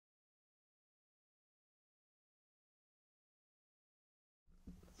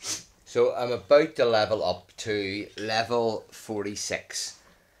So I'm about to level up to level 46,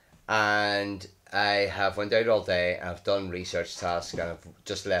 and I have went out all day, I've done research tasks, and I've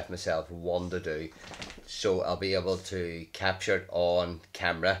just left myself one to do. So I'll be able to capture it on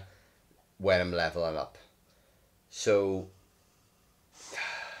camera when I'm leveling up. So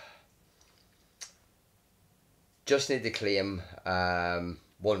just need to claim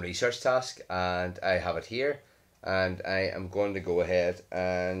one research task, and I have it here, and I am going to go ahead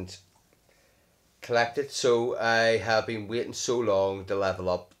and collect it. So I have been waiting so long to level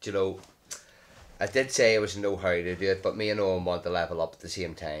up. You know, I did say I was in no hurry to do it, but me and Owen want to level up at the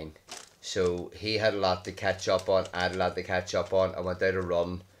same time. So he had a lot to catch up on, I had a lot to catch up on. I went out a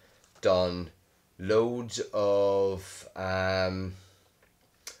run, done loads of running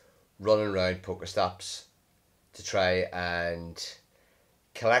around Pokestops to try and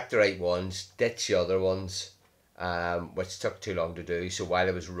collect the right ones, ditch the other ones, which took too long to do. So while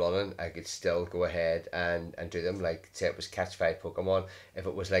I was running, I could still go ahead and do them. Like, say it was catch 5 Pokemon. If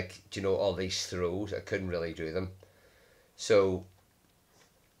it was like, do you know, all these throws, I couldn't really do them. So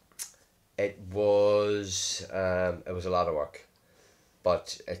it was a lot of work,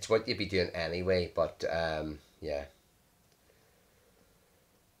 but it's what you'd be doing anyway. But yeah.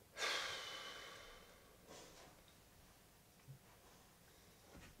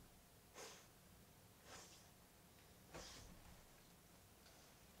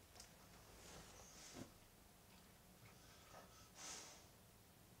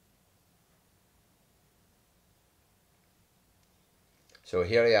 So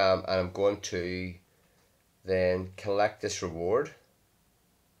here I am, and I'm going to then collect this reward,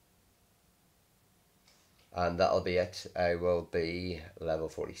 and that'll be it. I will be level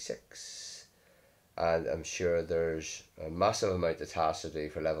 46, and I'm sure there's a massive amount of tasks to do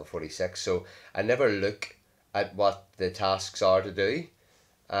for level 46, so I never look at what the tasks are to do.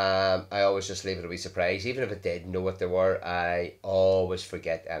 I always just leave it a wee surprise. Even if I did know what they were, I always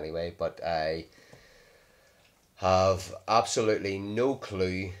forget anyway, but I have absolutely no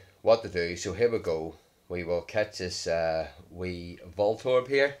clue what to do. So here we go. We will catch this wee Voltorb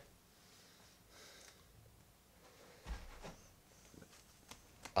here.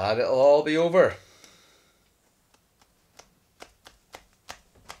 And it'll all be over.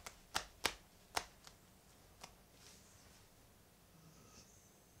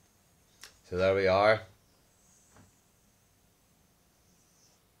 So there we are.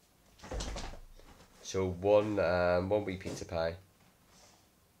 So one wee pizza pie.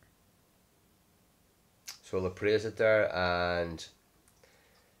 So we'll appraise it there, and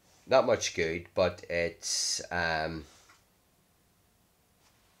not much good, but it's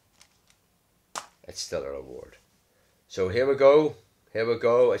still a reward. So here we go. Here we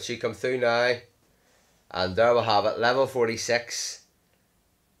go. It should come through now. And there we have it, level 46.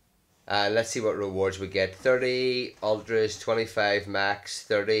 Let's see what rewards we get. 30 ultras, 25 max,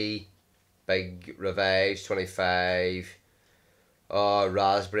 30 big revives, 25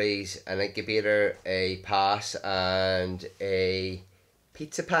 raspberries, an incubator, a pass, and a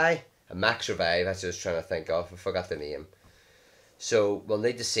pizza pie. A max revive, that's what I was trying to think of. I forgot the name. So we'll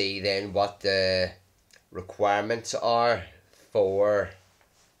need to see then what the requirements are for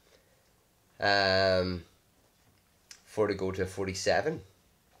to go to 47.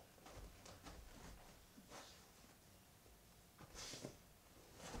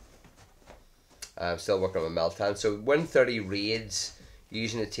 I'm still working on my Meltan. So win 30 raids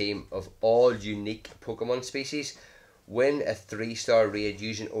using a team of all unique Pokemon species. Win a 3-star raid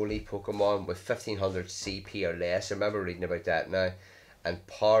using only Pokemon with 1500 CP or less. I remember reading about that now. And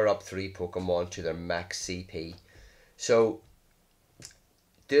power up 3 Pokemon to their max CP. So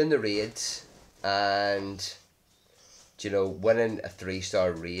doing the raids and, you know, winning a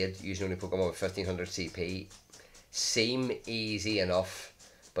 3-star raid using only Pokemon with 1500 CP seem easy enough.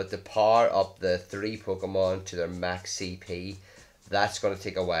 But to power up the 3 Pokemon to their max CP, that's going to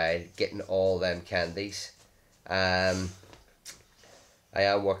take a while, getting all them candies. I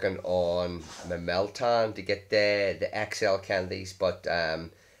am working on my Meltan to get the XL candies, but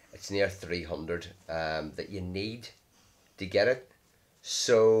it's near 300 that you need to get it.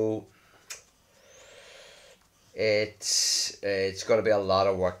 So it's going to be a lot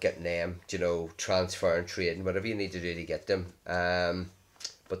of work getting them, you know, transferring, trading, whatever you need to do to get them.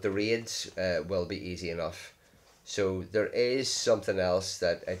 But the raids will be easy enough. So there is something else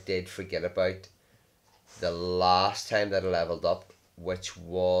that I did forget about the last time that I leveled up, which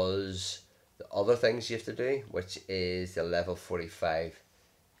was the other things you have to do, which is the level 45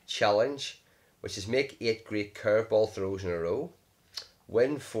 challenge, which is make 8 great curveball throws in a row,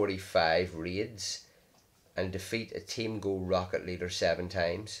 win 45 raids, and defeat a Team Go Rocket leader 7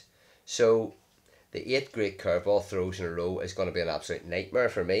 times. So the 8 great curveball throws in a row is going to be an absolute nightmare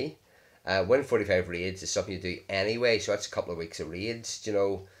for me. Win 45 raids is something you do anyway, so that's a couple of weeks of raids, you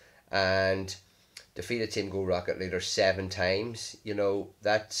know, and defeat a Team Go Rocket leader 7 times, you know,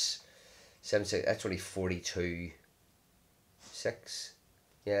 that's 7, 6, that's only 42, 6,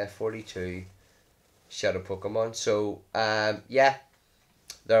 yeah, 42 shadow Pokemon. So, yeah,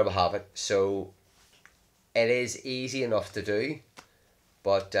 there we have it. So, it is easy enough to do,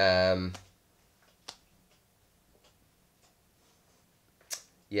 but,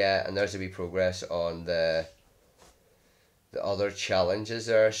 yeah, and there's a wee progress on the other challenges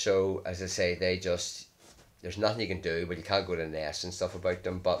there. So as I say, there's nothing you can do, but you can't go to nest and stuff about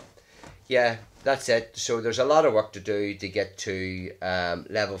them. But yeah, that's it. So there's a lot of work to do to get to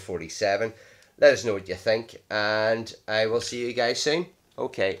level 47. Let us know what you think, and I will see you guys soon.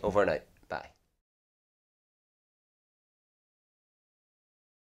 Okay, over and out. Bye.